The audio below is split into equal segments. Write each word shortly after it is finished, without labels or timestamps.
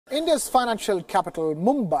India's financial capital,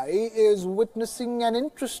 Mumbai, is witnessing an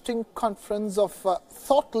interesting conference of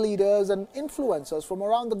thought leaders and influencers from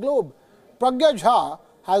around the globe. Pragya Jha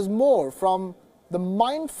has more from the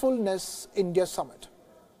Mindfulness India Summit.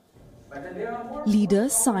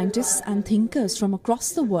 Leaders, scientists and thinkers from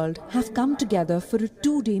across the world have come together for a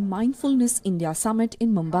two-day Mindfulness India Summit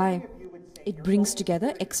in Mumbai. It brings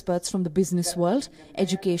together experts from the business world,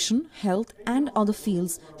 education, health and other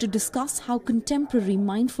fields to discuss how contemporary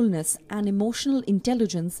mindfulness and emotional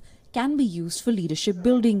intelligence can be used for leadership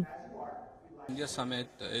building. India Summit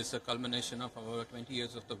is a culmination of our 20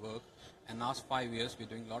 years of the work, and last 5 years we're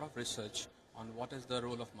doing a lot of research on what is the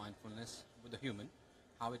role of mindfulness with the human,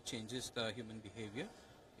 how it changes the human behavior,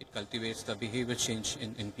 it cultivates the behavior change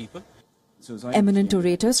in people. Eminent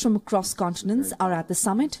orators from across continents are at the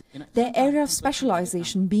summit, their area of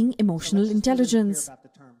specialization being emotional intelligence.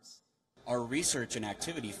 Our research and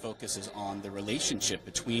activity focuses on the relationship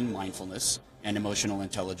between mindfulness and emotional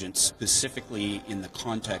intelligence, specifically in the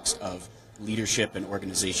context of leadership and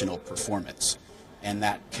organizational performance, and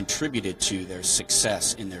that contributed to their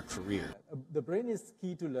success in their career. The brain is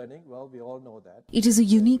key to learning, well, we all know that. It is a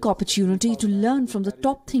unique opportunity to learn from the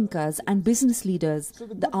top thinkers and business leaders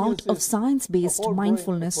the art of science-based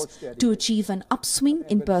mindfulness to achieve an upswing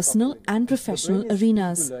in personal and professional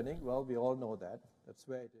arenas.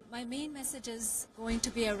 My main message is going to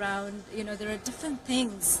be around, there are different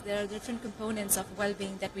things, there are different components of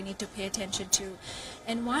well-being that we need to pay attention to.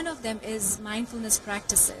 And one of them is mindfulness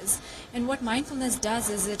practices. And what mindfulness does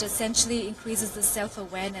is it essentially increases the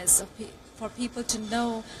self-awareness for people to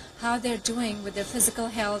know how they're doing with their physical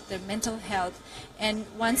health, their mental health. And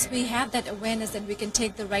once we have that awareness, then we can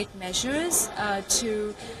take the right measures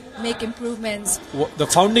to make improvements. The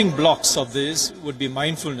founding blocks of this would be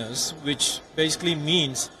mindfulness, which basically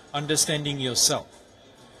means understanding yourself.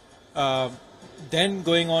 Then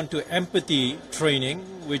going on to empathy training,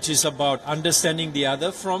 which is about understanding the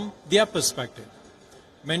other from their perspective.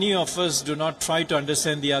 Many of us do not try to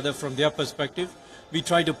understand the other from their perspective. We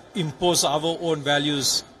try to impose our own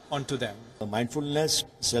values onto them. Mindfulness,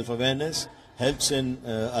 self-awareness helps in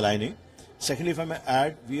aligning. Secondly, if I may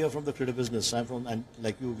add, we are from the creative business. I'm from, and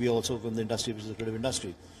like you, we are also from the industry, which is the creative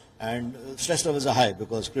industry. And stress levels are high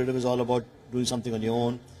because creative is all about doing something on your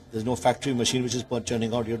own. There's no factory machine which is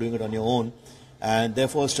churning out. You're doing it on your own. And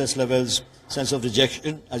therefore, stress levels, sense of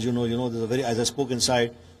rejection, as you know, there's a very, as I spoke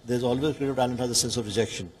inside, there's always creative talent has a sense of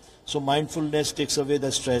rejection. So mindfulness takes away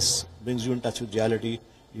the stress, brings you in touch with reality.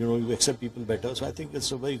 You accept people better. So I think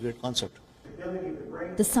it's a very great concept.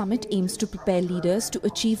 The summit aims to prepare leaders to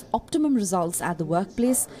achieve optimum results at the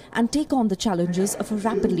workplace and take on the challenges of a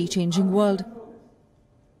rapidly changing world.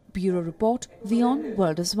 Bureau Report, Wion,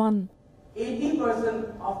 World is One.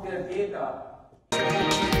 80% of their data